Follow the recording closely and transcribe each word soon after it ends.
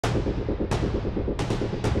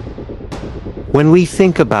When we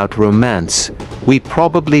think about romance, we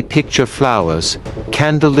probably picture flowers,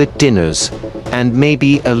 candlelit dinners, and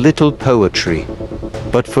maybe a little poetry.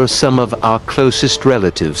 But for some of our closest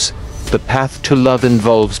relatives, the path to love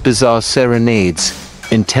involves bizarre serenades,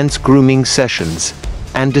 intense grooming sessions,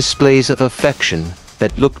 and displays of affection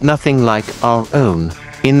that look nothing like our own.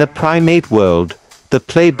 In the primate world, the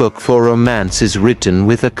playbook for romance is written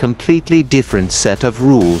with a completely different set of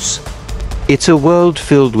rules. It's a world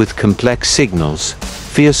filled with complex signals,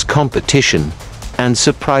 fierce competition, and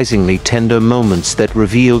surprisingly tender moments that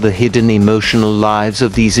reveal the hidden emotional lives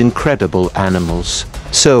of these incredible animals.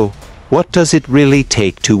 So, what does it really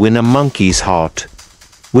take to win a monkey's heart?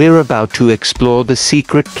 We're about to explore the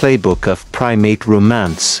secret playbook of primate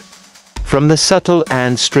romance. From the subtle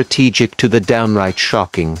and strategic to the downright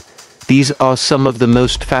shocking, these are some of the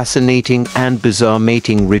most fascinating and bizarre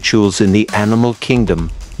mating rituals in the animal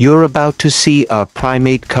kingdom. You're about to see our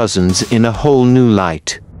primate cousins in a whole new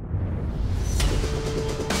light.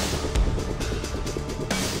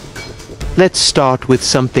 Let's start with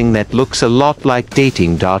something that looks a lot like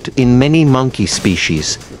dating. In many monkey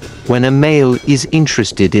species, when a male is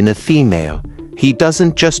interested in a female, he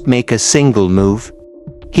doesn't just make a single move.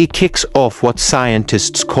 He kicks off what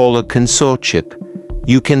scientists call a consortship.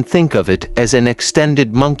 You can think of it as an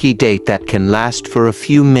extended monkey date that can last for a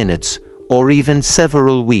few minutes or even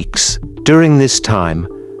several weeks. During this time,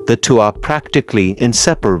 the two are practically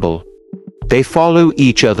inseparable. They follow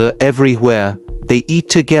each other everywhere, they eat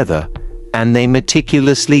together, and they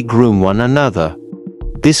meticulously groom one another.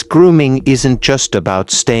 This grooming isn't just about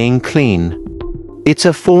staying clean. It's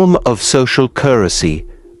a form of social courtesy,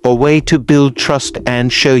 a way to build trust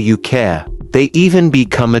and show you care. They even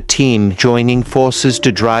become a team, joining forces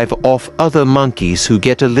to drive off other monkeys who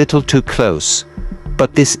get a little too close.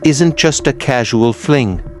 But this isn't just a casual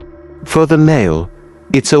fling. For the male,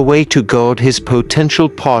 it's a way to guard his potential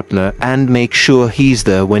partner and make sure he's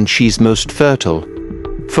there when she's most fertile.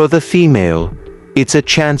 For the female, it's a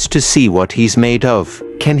chance to see what he's made of.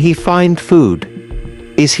 Can he find food?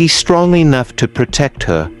 Is he strong enough to protect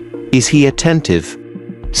her? Is he attentive?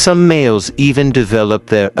 Some males even develop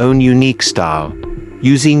their own unique style,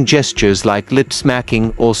 using gestures like lip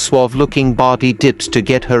smacking or suave-looking body dips to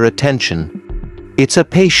get her attention. It's a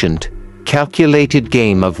patient, calculated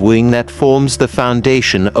game of wooing that forms the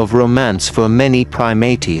foundation of romance for many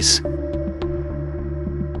primates.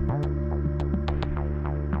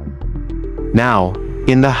 Now,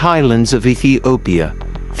 in the highlands of Ethiopia,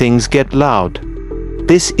 things get loud.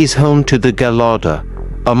 This is home to the Gelada,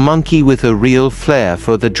 a monkey with a real flair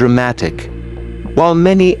for the dramatic. While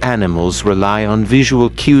many animals rely on visual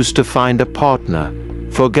cues to find a partner,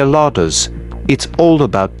 for Geladas, it's all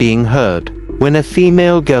about being heard. When a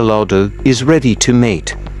female Gelada is ready to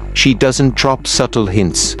mate, she doesn't drop subtle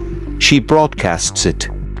hints. She broadcasts it.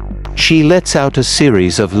 She lets out a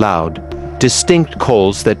series of loud, distinct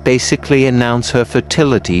calls that basically announce her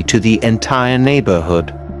fertility to the entire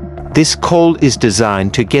neighborhood. This call is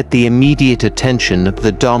designed to get the immediate attention of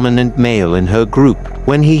the dominant male in her group.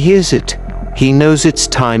 When he hears it, he knows it's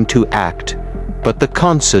time to act. But the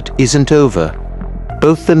concert isn't over.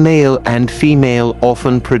 Both the male and female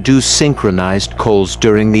often produce synchronized calls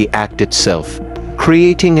during the act itself,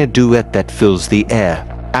 creating a duet that fills the air.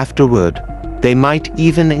 Afterward, they might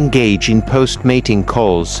even engage in post-mating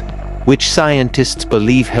calls, which scientists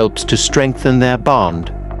believe helps to strengthen their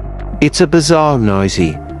bond. It's a bizarre,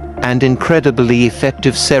 noisy, and incredibly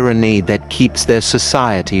effective serenade that keeps their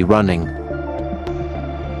society running.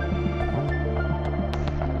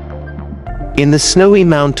 In the snowy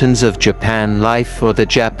mountains of Japan, life for the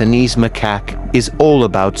Japanese macaque is all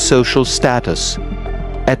about social status.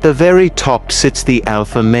 At the very top sits the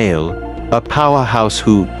alpha male, a powerhouse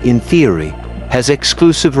who, in theory, has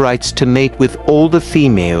exclusive rights to mate with all the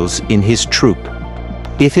females in his troop.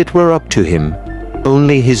 If it were up to him,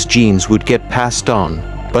 only his genes would get passed on,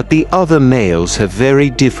 but the other males have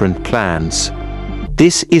very different plans.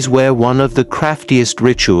 This is where one of the craftiest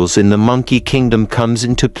rituals in the monkey kingdom comes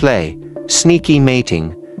into play: sneaky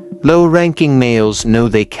mating. Low-ranking males know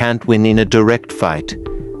they can't win in a direct fight,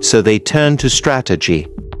 so they turn to strategy.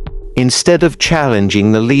 Instead of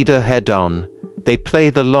challenging the leader head-on, they play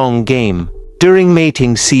the long game. During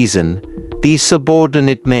mating season, these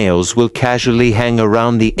subordinate males will casually hang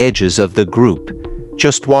around the edges of the group,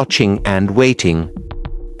 just watching and waiting.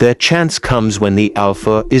 Their chance comes when the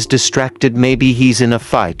alpha is distracted. Maybe he's in a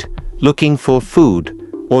fight, looking for food,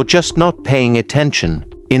 or just not paying attention.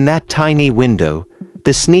 In that tiny window,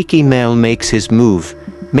 the sneaky male makes his move,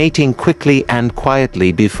 mating quickly and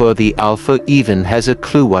quietly before the alpha even has a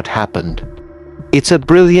clue what happened. It's a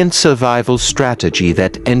brilliant survival strategy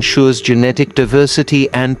that ensures genetic diversity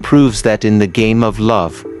and proves that in the game of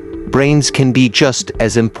love, brains can be just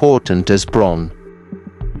as important as brawn.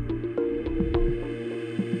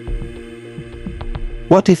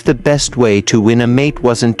 What if the best way to win a mate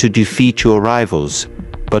wasn't to defeat your rivals,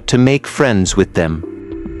 but to make friends with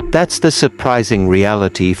them? That's the surprising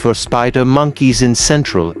reality for spider monkeys in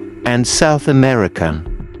Central and South America.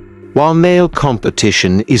 While male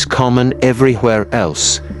competition is common everywhere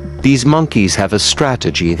else, these monkeys have a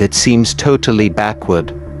strategy that seems totally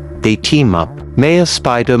backward. They team up. Male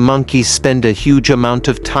spider monkeys spend a huge amount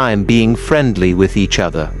of time being friendly with each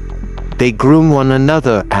other. They groom one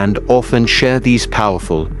another and often share these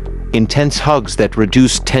powerful, intense hugs that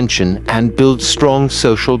reduce tension and build strong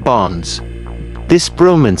social bonds. This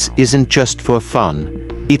bromance isn't just for fun,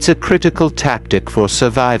 it's a critical tactic for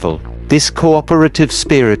survival. This cooperative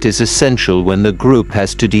spirit is essential when the group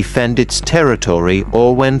has to defend its territory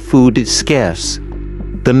or when food is scarce.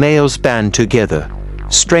 The males band together,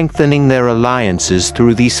 strengthening their alliances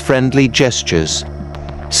through these friendly gestures.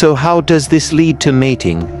 So how does this lead to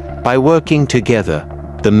mating? By working together,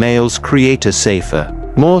 the males create a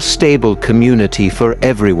safer, more stable community for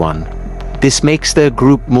everyone. This makes their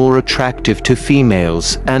group more attractive to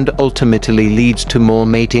females and ultimately leads to more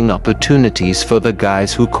mating opportunities for the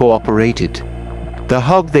guys who cooperated. The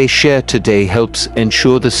hug they share today helps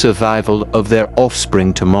ensure the survival of their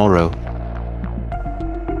offspring tomorrow.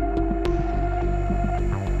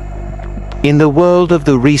 In the world of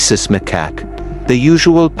the Rhesus macaque, the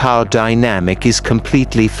usual power dynamic is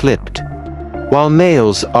completely flipped. While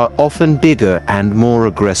males are often bigger and more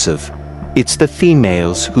aggressive, it's the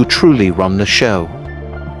females who truly run the show.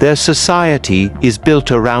 Their society is built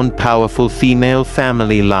around powerful female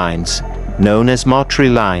family lines, known as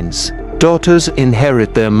matrilines. Daughters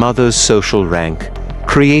inherit their mother's social rank,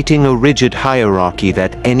 creating a rigid hierarchy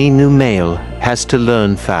that any new male has to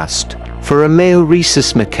learn fast. For a male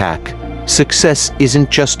Rhesus macaque, success isn't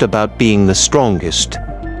just about being the strongest.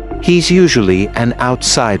 He's usually an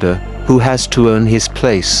outsider who has to earn his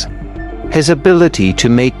place. His ability to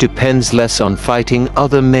mate depends less on fighting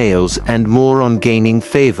other males and more on gaining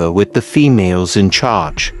favor with the females in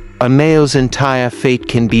charge. A male's entire fate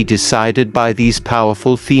can be decided by these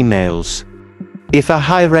powerful females. If a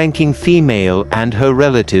high-ranking female and her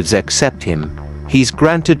relatives accept him, he's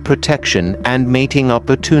granted protection and mating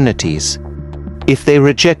opportunities. If they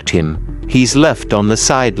reject him, he's left on the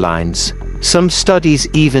sidelines. Some studies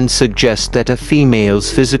even suggest that a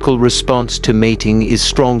female's physical response to mating is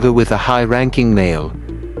stronger with a high-ranking male,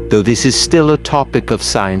 though this is still a topic of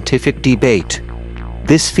scientific debate.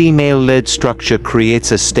 This female-led structure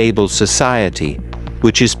creates a stable society,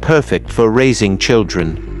 which is perfect for raising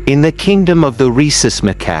children. In the kingdom of the Rhesus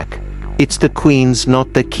macaque, it's the queens,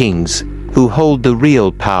 not the kings, who hold the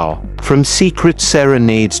real power. From secret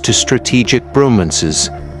serenades to strategic bromances,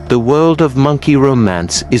 the world of monkey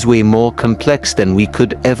romance is way more complex than we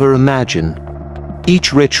could ever imagine.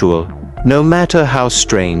 Each ritual, no matter how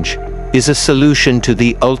strange, is a solution to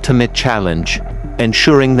the ultimate challenge,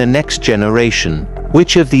 ensuring the next generation.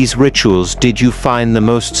 Which of these rituals did you find the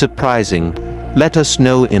most surprising? Let us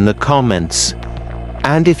know in the comments.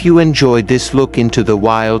 And if you enjoyed this look into the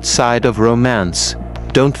wild side of romance,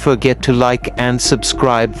 don't forget to like and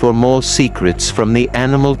subscribe for more secrets from the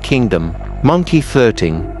animal kingdom. Monkey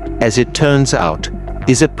flirting, as it turns out,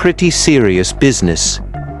 is a pretty serious business.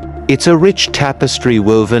 It's a rich tapestry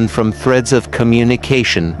woven from threads of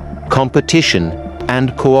communication, competition,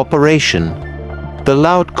 and cooperation. The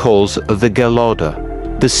loud calls of the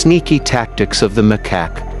Gelada, the sneaky tactics of the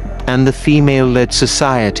macaque, and the female-led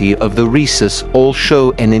society of the Rhesus all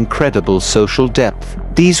show an incredible social depth.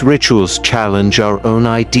 These rituals challenge our own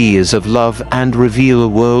ideas of love and reveal a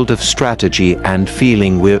world of strategy and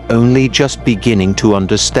feeling we're only just beginning to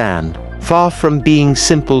understand. Far from being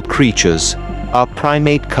simple creatures, our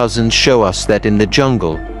primate cousins show us that in the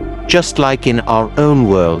jungle, just like in our own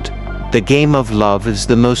world, the game of love is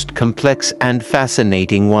the most complex and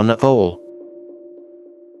fascinating one of all.